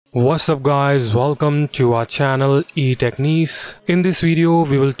What's up guys, welcome to our channel Etechniz. In this video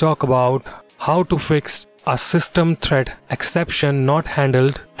we will talk about how to fix a system thread exception not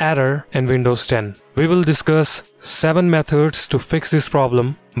handled error in Windows 10. We will discuss 7 methods to fix this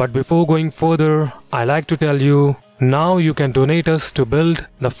problem, but before going further, I like to tell you now you can donate us to build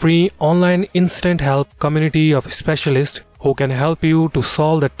the free online instant help community of specialists who can help you to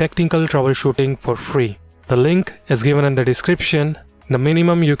solve the technical troubleshooting for free. The link is given in the description. The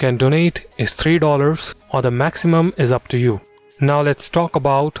minimum you can donate is $3 or the maximum is up to you. Now let's talk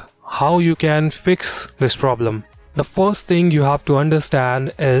about how you can fix this problem. The first thing you have to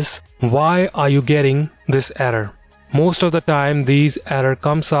understand is why are you getting this error. Most of the time these error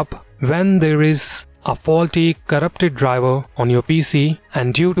comes up when there is a faulty corrupted driver on your PC,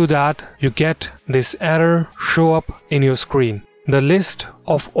 and due to that you get this error show up in your screen. The list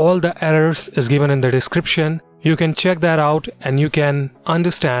of all the errors is given in the description. You can check that out and you can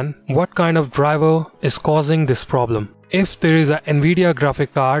understand what kind of driver is causing this problem. If there is a NVIDIA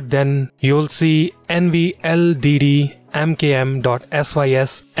graphic card, then you'll see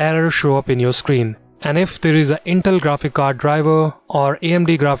nvlddmkm.sys error show up in your screen. And if there is an Intel graphic card driver or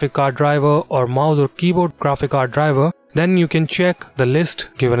AMD graphic card driver or mouse or keyboard graphic card driver, then you can check the list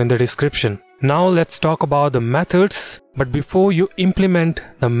given in the description. Now let's talk about the methods. But before you implement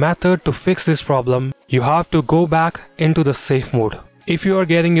the method to fix this problem, you have to go back into the safe mode. If you are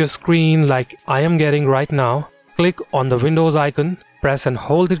getting your screen like I am getting right now, click on the Windows icon, press and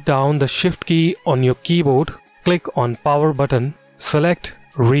hold it down the Shift key on your keyboard, click on Power button, select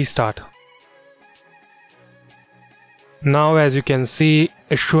Restart. Now as you can see,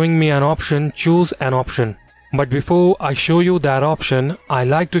 it's showing me an option, choose an option. But before I show you that option, I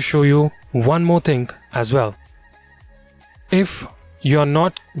like to show you one more thing as well. If you're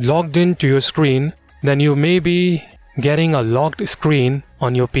not logged into your screen, then you may be getting a locked screen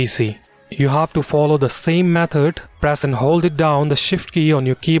on your PC. You have to follow the same method, press and hold it down the Shift key on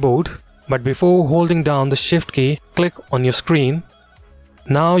your keyboard. But before holding down the Shift key, click on your screen.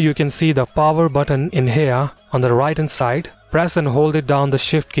 Now you can see the power button in here on the right hand side. Press and hold it down the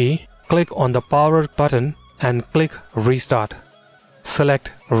Shift key, click on the power button and click Restart.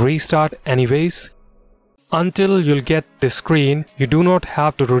 Select Restart anyways. Until you'll get this screen, you do not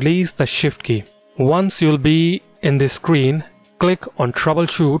have to release the Shift key. Once you'll be in this screen, click on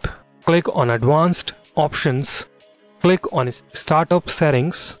Troubleshoot, click on Advanced Options, click on Startup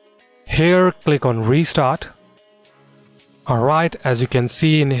Settings. Here click on Restart. Alright, as you can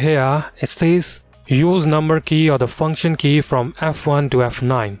see in here, it says use number key or the function key from F1 to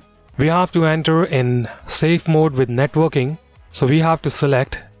F9. We have to enter in safe mode with networking, so we have to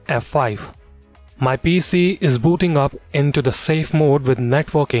select F5. My PC is booting up into the safe mode with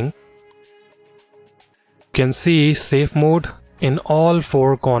networking. You can see safe mode in all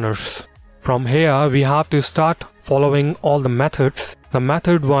 4 corners. From here we have to start following all the methods. The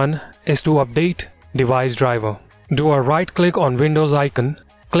method 1 is to update device driver. Do a right click on Windows icon,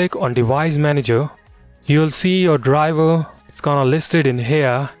 click on Device Manager. You'll see your driver. It's gonna listed in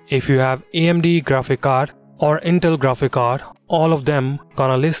here. If you have AMD graphic card or Intel graphic card, all of them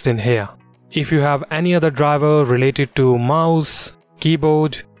gonna list in here. If you have any other driver related to mouse,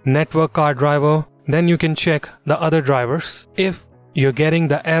 keyboard, network card driver, then you can check the other drivers if you're getting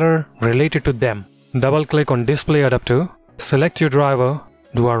the error related to them. Double click on display adapter, select your driver,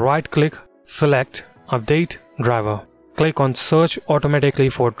 do a right click, select update driver. Click on search automatically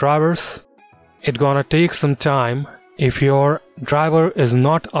for drivers. It's gonna take some time if your driver is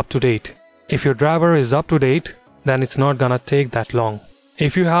not up to date. If your driver is up to date, then it's not gonna take that long.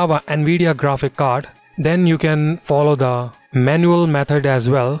 If you have an NVIDIA graphic card, then you can follow the manual method as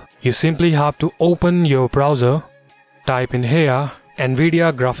well. You simply have to open your browser, type in here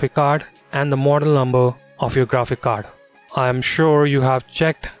NVIDIA graphic card and the model number of your graphic card. I am sure you have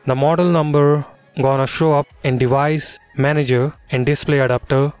checked the model number gonna show up in Device Manager and Display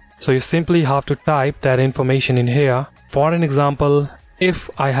Adapter. So you simply have to type that information in here. For an example, if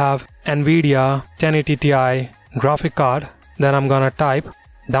I have NVIDIA 1080 Ti graphic card, then I'm gonna type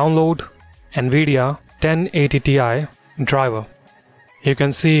download NVIDIA 1080 Ti driver. You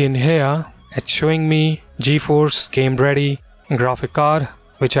can see in here it's showing me GeForce Game Ready graphic card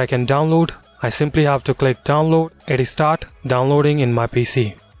which I can download. I simply have to click download. It is start downloading in my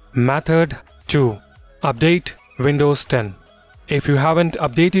PC. Method 2. Update Windows 10. If you haven't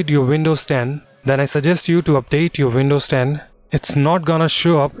updated your Windows 10, then I suggest you to update your Windows 10. It's not gonna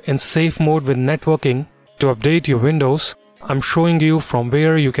show up in safe mode with networking. To update your Windows, I'm showing you from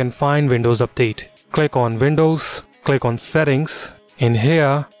where you can find Windows Update. Click on Windows, click on Settings. In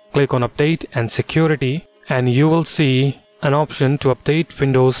here, click on Update and Security, and you will see an option to update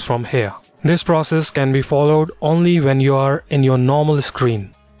Windows from here. This process can be followed only when you are in your normal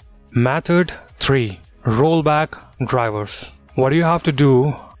screen. Method 3. Rollback drivers. What you have to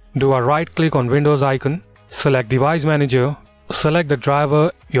do a right click on Windows icon, select Device Manager, select the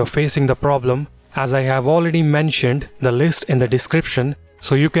driver you're facing the problem. As I have already mentioned the list in the description,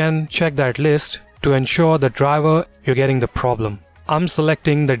 so you can check that list to ensure the driver you're getting the problem. I'm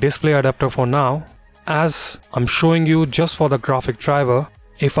selecting the display adapter for now, as I'm showing you just for the graphic driver.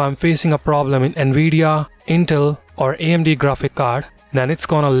 If I'm facing a problem in NVIDIA, Intel or AMD graphic card, then it's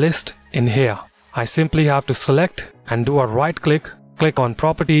gonna list in here. I simply have to select and do a right click, click on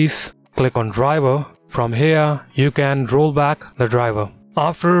Properties, click on Driver. From here, you can roll back the driver.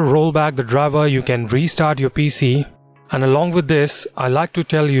 After roll back the driver, you can restart your PC. And along with this, I like to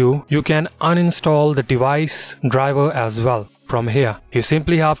tell you, you can uninstall the device driver as well. From here, you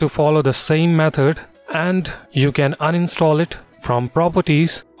simply have to follow the same method and you can uninstall it from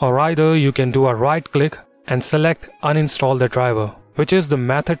Properties, or either you can do a right click and select Uninstall the driver, which is the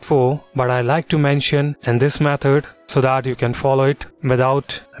method 4, but I like to mention in this method so that you can follow it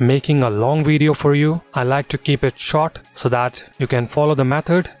without making a long video for you. I like to keep it short so that you can follow the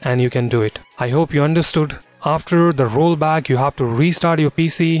method and you can do it. I hope you understood. After the rollback, you have to restart your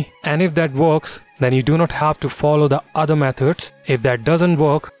PC, and if that works, then you do not have to follow the other methods. If that doesn't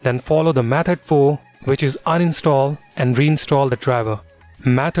work, then follow the method 4, which is uninstall and reinstall the driver.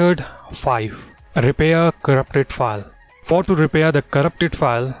 Method 5. Repair corrupted file. To repair the corrupted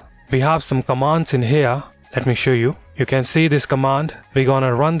file, we have some commands in here. Let me show you. You can see this command. We're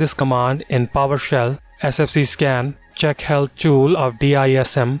gonna run this command in PowerShell, sfc scan, CheckHealth tool of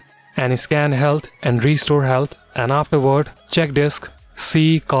DISM, and ScanHealth and RestoreHealth, and afterward chkdsk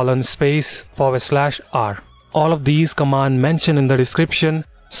c:/r. All of these commands mentioned in the description.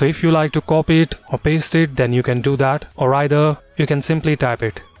 So if you like to copy it or paste it, then you can do that, or either you can simply type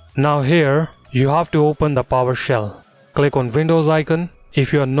it. Now here, you have to open the PowerShell. Click on Windows icon.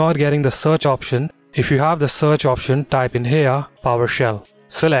 If you are not getting the search option, if you have the search option, type in here PowerShell.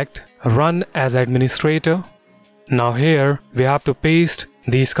 Select Run as Administrator. Now here, we have to paste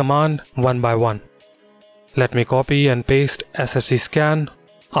these commands one by one. Let me copy and paste sfc scan.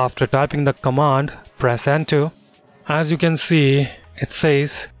 After typing the command, press enter. As you can see, it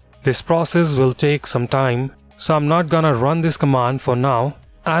says this process will take some time, so I'm not gonna run this command for now,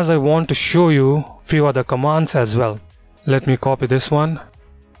 as I want to show you few other commands as well. Let me copy this one,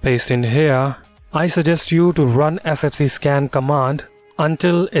 paste in here. I suggest you to run sfc scan command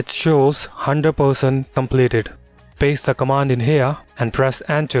until it shows 100% completed. Paste the command in here and press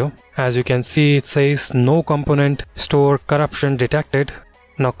enter. As you can see, it says no component store corruption detected.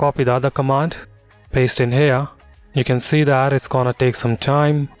 Now copy the other command, paste in here. You can see that it's gonna take some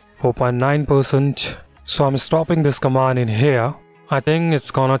time, 4.9%. So I'm stopping this command in here. I think it's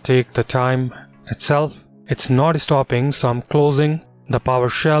gonna take the time itself. It's not stopping, so I'm closing the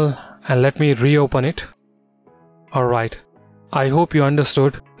PowerShell and let me reopen it. Alright, I hope you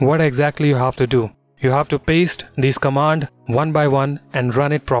understood what exactly you have to do. You have to paste these commands one by one and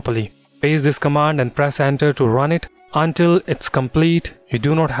run it properly. Paste this command and press enter to run it until it's complete. You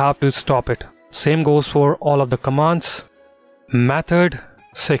do not have to stop it. Same goes for all of the commands. Method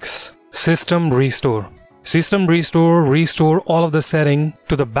 6. System Restore. System restore all of the setting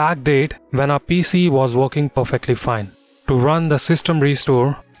to the back date when our PC was working perfectly fine. To run the system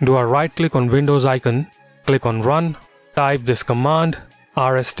restore, do a right click on Windows icon, click on Run, type this command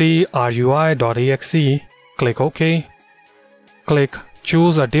rstrui.exe, click OK, click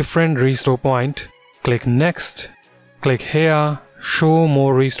choose a different restore point, click Next, click here Show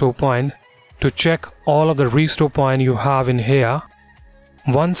More Restore Point to check all of the restore point you have in here.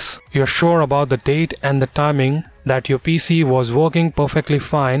 Once you're sure about the date and the timing that your PC was working perfectly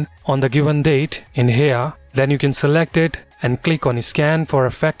fine on the given date in here, then you can select it and click on Scan for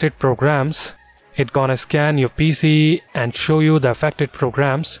affected programs. It's gonna scan your PC and show you the affected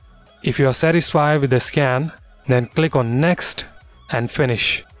programs. If you are satisfied with the scan, then click on Next and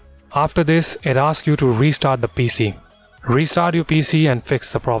Finish. After this, it asks you to restart the PC. Restart your PC and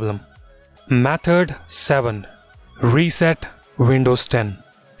fix the problem. Method 7. Reset Windows 10.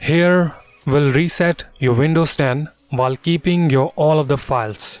 Here we'll reset your Windows 10 while keeping your all of the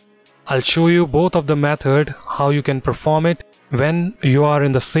files. I'll show you both of the method how you can perform it when you are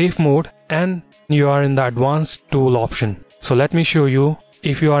in the safe mode and you are in the advanced tool option. So let me show you.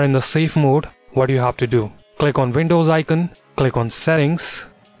 If you are in the safe mode, what you have to do. Click on Windows icon, click on Settings.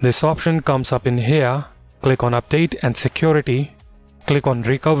 This option comes up in here. Click on Update and Security. Click on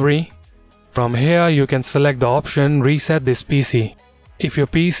Recovery. From here you can select the option Reset this PC. If your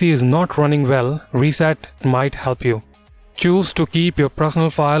PC is not running well, reset might help you. Choose to keep your personal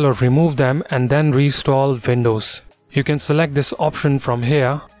file or remove them and then reinstall Windows. You can select this option from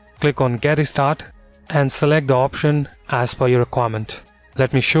here, click on Get Restart and select the option as per your requirement.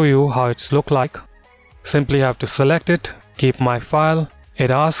 Let me show you how it's look like. Simply have to select it, keep my file.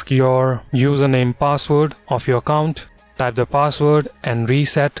 It asks your username password of your account, type the password and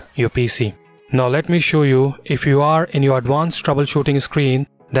reset your PC. Now let me show you if you are in your advanced troubleshooting screen,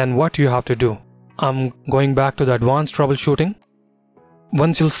 then what you have to do. I'm going back to the advanced troubleshooting.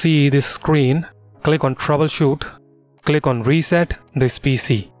 Once you'll see this screen, click on troubleshoot, click on reset this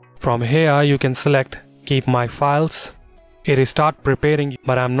PC. From here you can select keep my files. It is start preparing,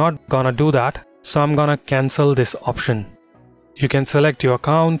 but I'm not gonna do that, so I'm gonna cancel this option. You can select your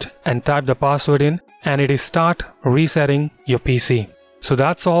account and type the password in and it is start resetting your PC. So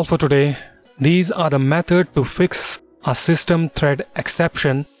that's all for today. These are the methods to fix a system thread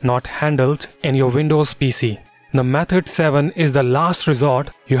exception not handled in your Windows PC. The method 7 is the last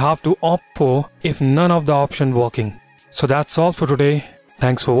resort you have to opt for if none of the options working. So that's all for today.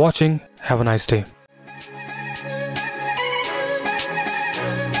 Thanks for watching. Have a nice day.